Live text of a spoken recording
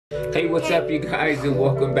Hey, what's up you guys, and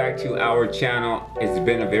welcome back to our channel. It's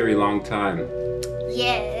been a very long time.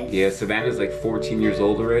 Yes. Yeah, Savannah's like 14 years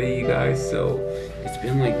old already, you guys, so it's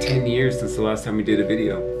been like 10 years since the last time we did a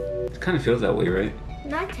video. It kind of feels that way, right?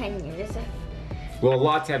 Not 10 years. Well,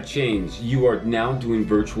 lots have changed. You are now doing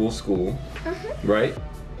virtual school, right?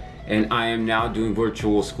 And I am now doing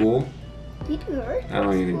virtual school. You do virtual I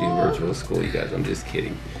don't even do virtual school, you guys. I'm just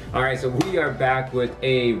kidding. Alright, so we are back with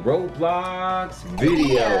a Roblox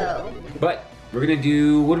video. But we're gonna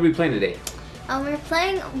do, what are we playing today? We're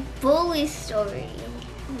playing Bully Story.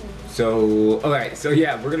 So, alright, so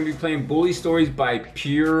yeah, we're gonna be playing Bully Stories by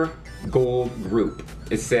Pure Gold Group.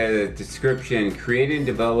 It says, description, created and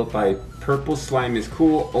developed by Purple Slime is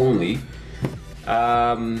Cool only.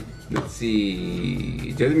 Let's see,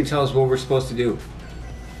 it doesn't even tell us what we're supposed to do.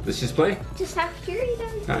 Let's just play? Just have to read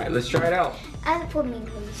them. Alright, let's try it out. And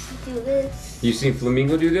Flamingo used to do this. You seen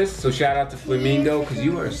Flamingo do this? So shout out to Flamingo, because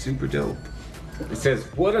you are super dope. It says,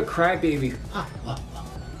 what a crybaby.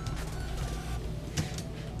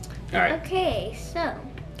 Alright. Okay, so.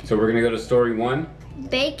 So we're gonna go to story 1.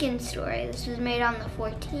 Bacon Story. This was made on the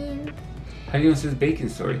 14th. How do you know it says Bacon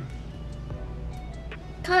Story?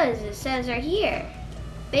 Because it says right here.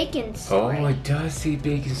 Bacon Story. Oh, it does say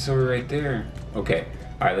Bacon Story right there. Okay.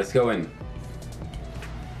 Alright, let's go in.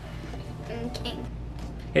 Okay.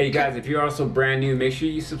 Hey guys, if you're also brand new, make sure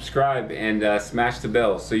you subscribe and smash the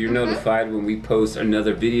bell so you're notified when we post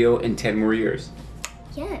another video in 10 more years.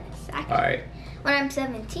 Yes, actually. Alright. When I'm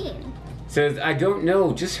 17. Says, I don't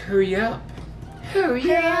know, just hurry up.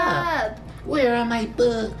 Hurry up. Where are my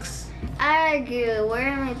books? Argue.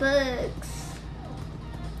 Where are my books?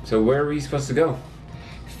 So where are we supposed to go?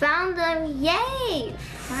 Found them. Yay.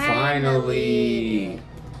 Finally.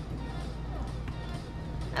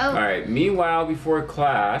 Oh. Alright, meanwhile, before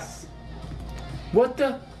class. What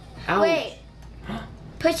the? Ouch. Wait.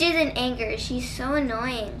 Pushes in anger. She's so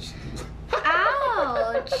annoying.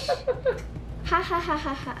 Ouch. Ha ha ha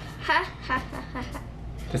ha ha. Ha ha ha ha ha.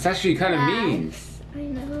 That's actually kind of mean. I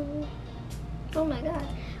know. Oh my god.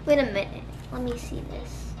 Wait a minute. Let me see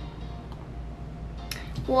this.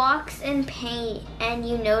 Walks in paint and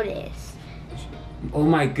you notice. Oh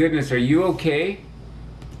my goodness, are you okay?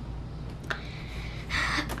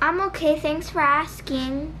 I'm okay, thanks for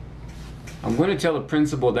asking. I'm going to tell the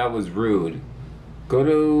principal that was rude.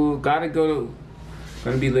 Gonna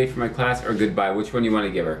be late for my class or goodbye. Which one do you want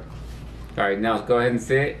to give her? Alright, now go ahead and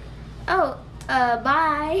say it. Oh,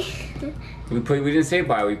 bye. We didn't say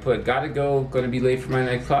bye, we put gotta go, gonna be late for my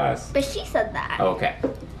next class. But she said that. Okay.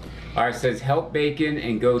 Alright, it says help Bacon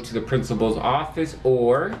and go to the principal's office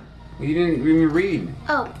or, you didn't even read.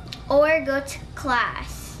 Oh, or go to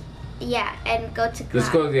class. Yeah, and go to class. Let's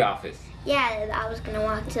go to the office. Yeah, I was gonna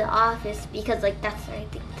walk to the office because like that's the right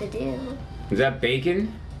thing to do. Is that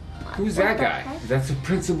Bacon? Who's What that the guy? heck? That's the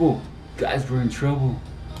principal. Guys, we're in trouble.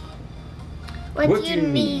 What do you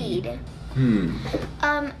need?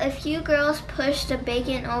 If a few girls pushed the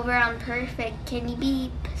bacon over on perfect. Can you be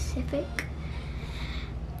Pacific?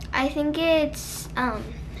 I think it's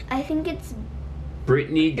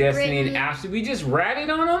Brittany, Destiny, and Brittany. Ashley. We just ratted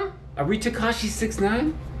on them? Are we Tekashi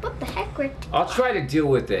 6ix9ine? what the heck, Rick? I'll try to deal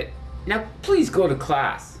with it. Now, please go to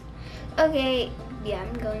class. Okay, yeah,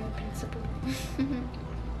 I'm going principal.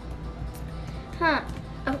 Huh.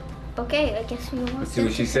 Oh, okay, I guess we won't. Let's see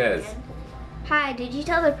what she says. Hi, did you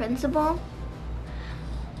tell the principal?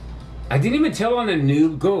 I didn't even tell on the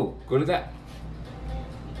noob. Go to that.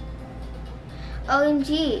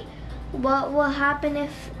 OMG, what will happen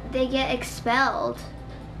if they get expelled?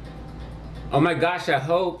 Oh my gosh, I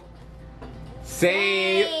hope.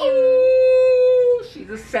 Same. Same. Ooh, she's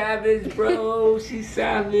a savage, bro. She's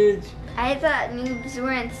savage. I thought noobs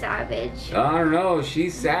weren't savage. I don't know.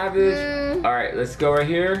 She's savage. All right, let's go right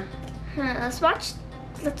here. Let's walk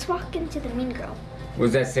into the mean girl. What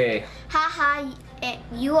does that say? Haha,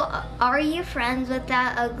 are you friends with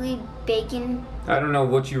that ugly bacon? I don't know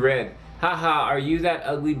what you read. Haha, are you that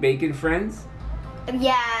ugly Bacon friends?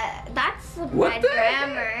 Yeah, that's What bad the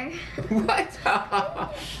grammar. What?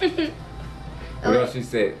 What else she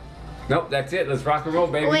said? Nope, that's it. Let's rock and roll,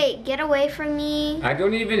 baby. Wait, get away from me. I'm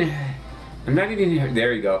not even her,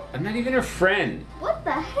 there you go. I'm not even her friend. What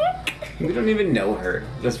the heck? We don't even know her.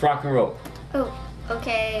 Let's rock and roll. Oh,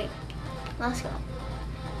 okay. Let's go.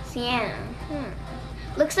 Sienna.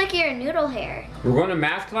 Looks like you're a noodle hair. We're going to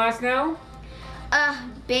math class now?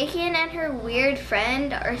 Bacon and her weird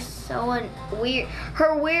friend are so weird.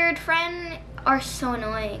 Her weird friend are so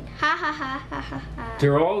annoying. Ha ha ha ha ha ha.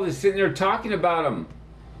 They're all just sitting there talking about him.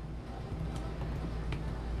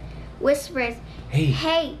 Whispers, Hey.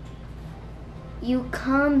 hey, you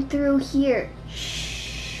come through here.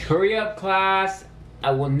 Shh. Hurry up, class.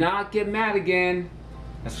 I will not get mad again.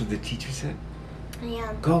 That's what the teacher said.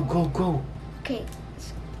 Yeah. Go, go, go. Okay,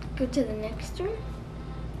 let's go to the next room.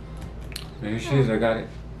 There she is. I got it.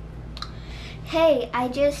 Hey, I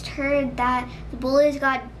just heard that the bullies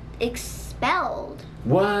got expelled.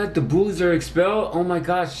 What? The bullies are expelled? Oh my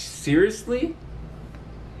gosh, seriously?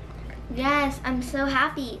 Yes, I'm so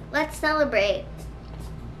happy. Let's celebrate.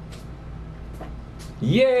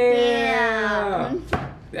 Yeah!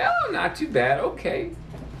 Oh, not too bad. Okay.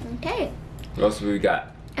 Okay. What else have we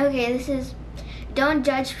got? Okay, this is don't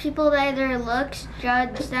judge people by their looks,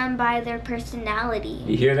 judge them by their personality.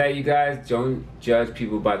 You hear that, you guys? Don't judge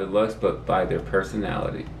people by the looks, but by their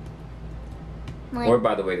personality. Like, Or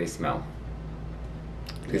by the way they smell.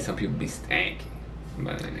 Because some people be stanky.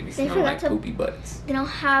 But they be smelling forgot like to- poopy butts. they don't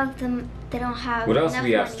have them. They don't have. What else do enough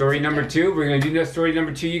we have? money Story to number get- 2? We're going to do that story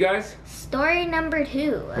number 2, you guys? Story number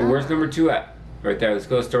 2. Well, where's number 2 at? Right there. Let's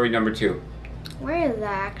go to story number 2. Where is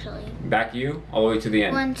that actually? Back you, all the way to the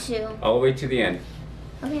end. 1, 2. All the way to the end.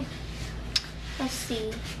 Okay. Let's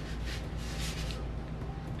see.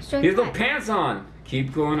 He Story has little 5. pants on.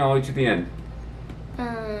 Keep going all the way to the end.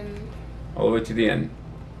 All the way to the end.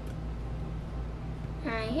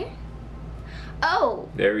 Right here. Oh,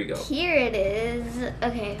 There we go. here it is.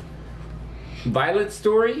 Okay. Violet's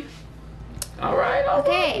story? Alright,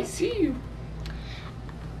 Okay. See you.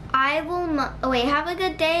 I will. Oh wait. Have a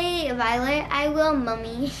good day, Violet. I will,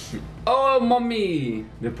 Mummy. Oh, mommy!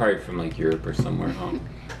 They're probably from like Europe or somewhere, huh?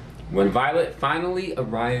 When Violet finally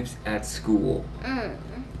arrives at school.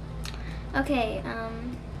 Okay.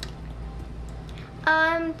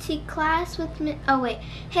 To class with oh wait.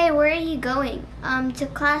 Hey, where are you going? To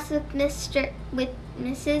class with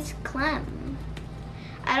Mrs. Clem.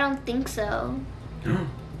 I don't think so.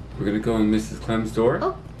 We're gonna go in Mrs. Clem's door?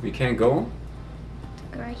 Oh. We can't go?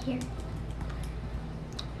 Go right here.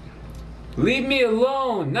 Leave me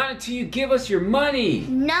alone! Not until you give us your money!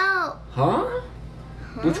 No. Huh?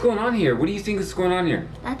 What's going on here? What do you think is going on here?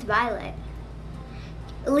 That's Violet.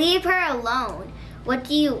 Leave her alone. What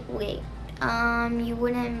do you wait? You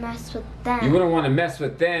wouldn't mess with them. You wouldn't want to mess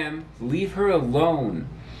with them. Leave her alone.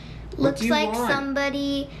 What Looks do you like want?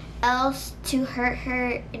 somebody else to hurt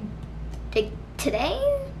her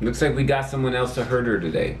today. Looks like we got someone else to hurt her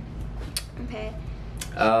today. Okay.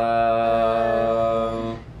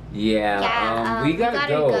 Yeah. We gotta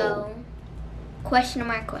go. Question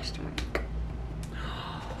mark, question mark.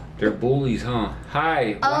 They're bullies, huh?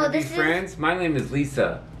 Hi. Oh, Wanna be this is- friends? My name is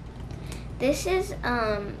Lisa. This is,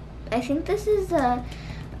 I think this is the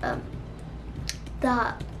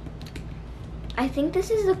I think this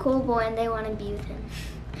is the cool boy and they want to be with him.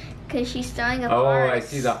 Because she's throwing a Oh, heart. I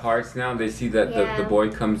see the hearts now. They see that Yeah. the boy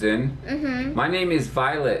comes in. Mm-hmm. My name is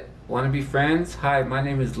Violet. Want to be friends? Hi, my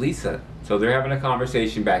name is Lisa. So they're having a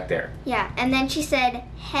conversation back there. Yeah, and then she said,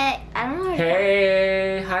 hey, I don't know how to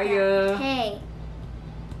Hey, Yeah. hiya. Hey.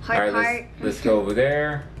 Heart, All right, heart. let's go over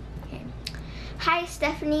there. Okay. Hi,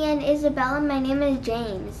 Stephanie and Isabella. My name is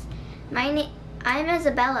James. I'm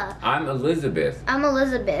Isabella. I'm Elizabeth. I'm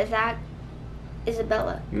Elizabeth. That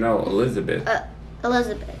Isabella. No, Elizabeth.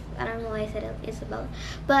 Elizabeth. I don't know why I said Isabella.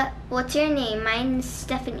 But what's your name? Mine's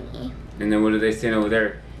Stephanie. And then what are they saying over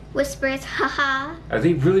there? Whispers, haha. Are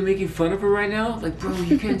they really making fun of her right now? Like, bro,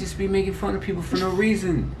 you can't just be making fun of people for no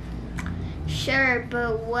reason. Sure,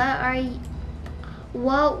 but what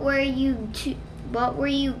were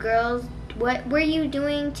you girls? What were you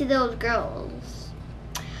doing to those girls?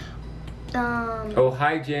 Oh,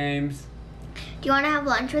 hi, James. Do you want to have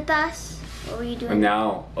lunch with us? What were you doing? And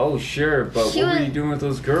now, oh, sure, but She what were was- you doing with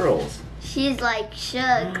those girls? She's like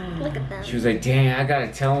shook. Look at them. She was like, dang, I gotta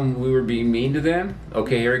tell them we were being mean to them?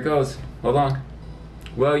 Okay, here it goes. Hold on.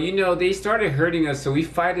 Well, you know, they started hurting us, so we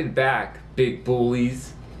fighted back, big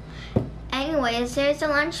bullies. Anyways, there's a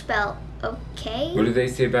lunch bell. Okay. What did they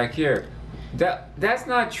say back here? That's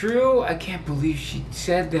not true. I can't believe she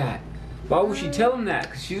said that. Why would she tell him that?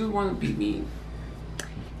 Because she doesn't want to be mean.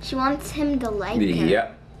 She wants him to like her.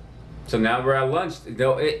 Yep. So now we're at lunch.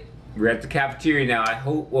 No, we're at the cafeteria now. I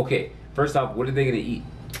hope. Okay, first off, what are they gonna eat?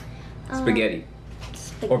 Spaghetti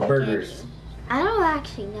or burgers? I don't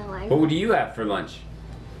actually know. What do you have for lunch?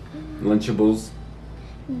 Lunchables.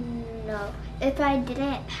 No. If I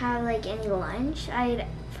didn't have like any lunch,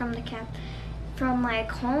 from like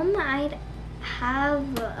home, I'd have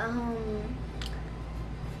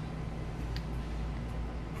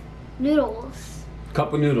noodles.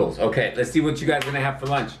 Cup of noodles. Okay, let's see what you guys are gonna have for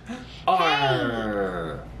lunch.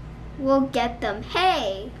 Arr. We'll get them.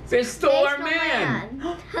 Hey. They stole they our stole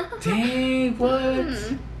man. Dang,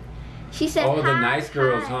 what? She said, Oh, the hi, nice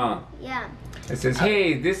girls, hi. huh? Yeah. It says,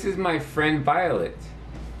 hey, this is my friend Violet.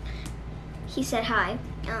 He said hi.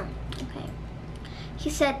 Oh, okay. He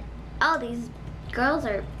said, oh, these girls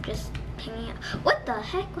are just hanging out. What the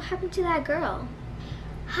heck? What happened to that girl?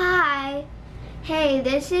 Hi. Hey,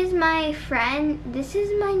 this is my friend. This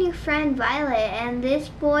is my new friend, Violet, and this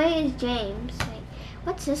boy is James. Wait,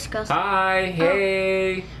 what's this girl's name? Hi,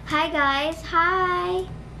 hey. Oh. Hi, guys. Hi.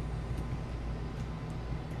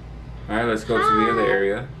 All right, let's go to the other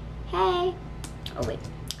area. Hey. Oh, wait.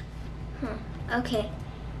 Okay.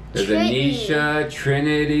 There's Trinity. Anisha,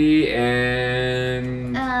 Trinity,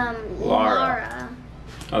 and Laura.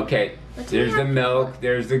 Okay, What do we there's the have? milk,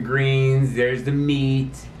 there's the greens, there's the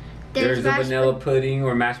meat, there's the mashed vanilla pudding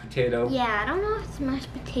or mashed potato. Yeah, I don't know if it's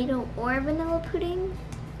mashed potato or vanilla pudding.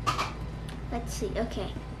 Let's see.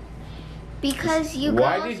 Okay. Because you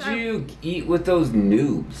Why girls did are, you eat with those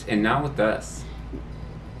noobs and not with us?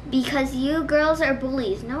 Because you girls are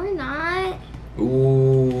bullies. No, we're not.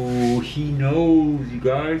 Ooh, he knows, you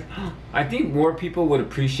guys. I think more people would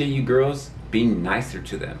appreciate you girls being nicer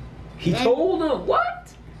to them. He And- told them,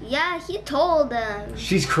 what? Yeah, he told them.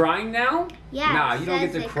 She's crying now? Yeah. Nah, it you don't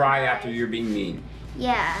get says to it cry cries. after you're being mean.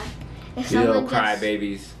 Yeah. If You little someone just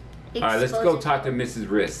crybabies. Alright, let's go exposes talk to you. Mrs.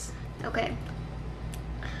 Riss. Okay.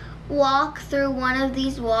 Walk through one of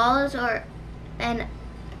these walls, or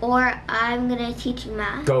I'm gonna teach you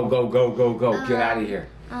math. Go, go, go, go, go. Get out of here.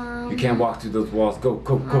 You can't walk through those walls. Go,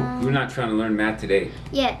 go, go. We're not trying to learn math today.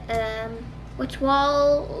 Yeah. Which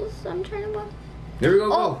walls? I'm trying to walk. There we go,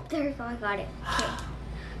 Oh, go. there we go. I got it.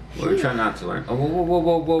 Okay. We're trying not to learn. Oh, whoa, whoa,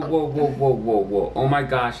 whoa, whoa, whoa, whoa, whoa, whoa, whoa, whoa. Oh my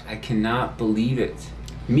gosh, I cannot believe it.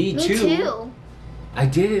 Me Me too. too. I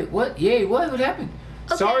did it. What? Yay, what happened?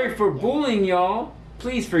 Okay. Sorry for bullying y'all.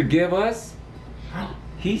 Please forgive us.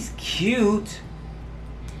 He's cute.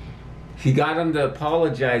 He got him to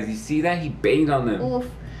apologize. You see that? He banged on them. Wolf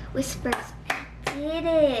whispers. I did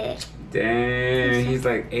it. Damn. He's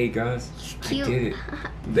like, hey guys, I Cute. did it.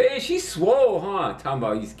 Damn, she's swole, huh? Talking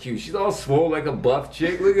about he's cute. She's all swole like a buff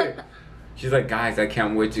chick. Look at. She's like, guys, I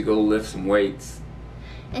can't wait to go lift some weights.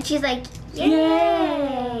 And she's like,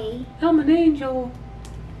 yay. I'm an angel.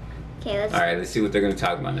 Okay, let's. All right, let's see what they're gonna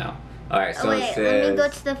talk about now. All right, so Oh, it wait, says, let me go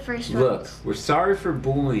to the first one. look, we're sorry for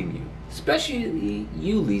bullying you, especially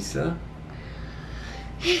you, Lisa.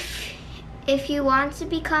 If you want to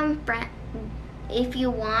become friend, if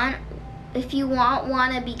you want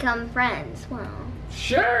to become friends, well,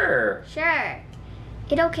 Sure. sure.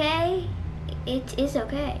 It okay? It is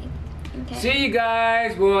okay. Okay. See you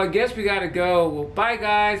guys. Well, I guess we gotta go. Well, bye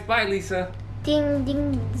guys. Bye, Lisa. Ding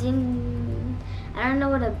ding ding. I don't know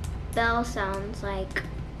what a bell sounds like.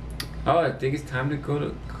 Oh, I think it's time to go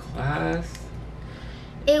to class.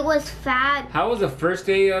 It was fab. How was the first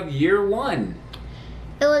day of year 1?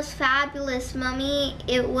 It was fabulous, Mummy.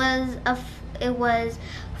 It was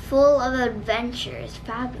full of adventures.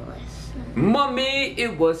 Fabulous. Mummy,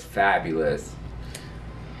 it was fabulous.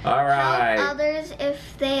 All right. Help others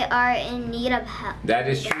if they are in need of help. That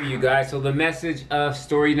is true, you guys. So the message of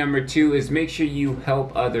story number 2 is make sure you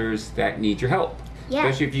help others that need your help. Yeah.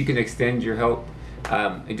 Especially if you can extend your help.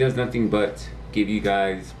 It does nothing but give you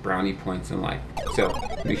guys brownie points in life. So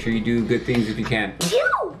make sure you do good things if you can.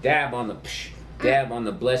 Pew! Dab on the dab on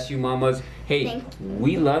the bless you mamas. Hey, Thank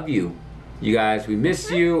we love you. You guys, we miss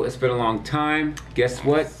you. It's been a long time. Guess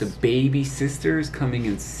what? The baby sister is coming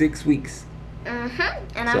in 6 weeks. And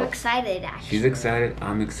So, I'm excited, actually. She's excited.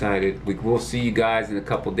 I'm excited. We'll see you guys in a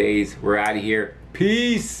couple days. We're out of here.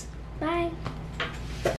 Peace. Bye.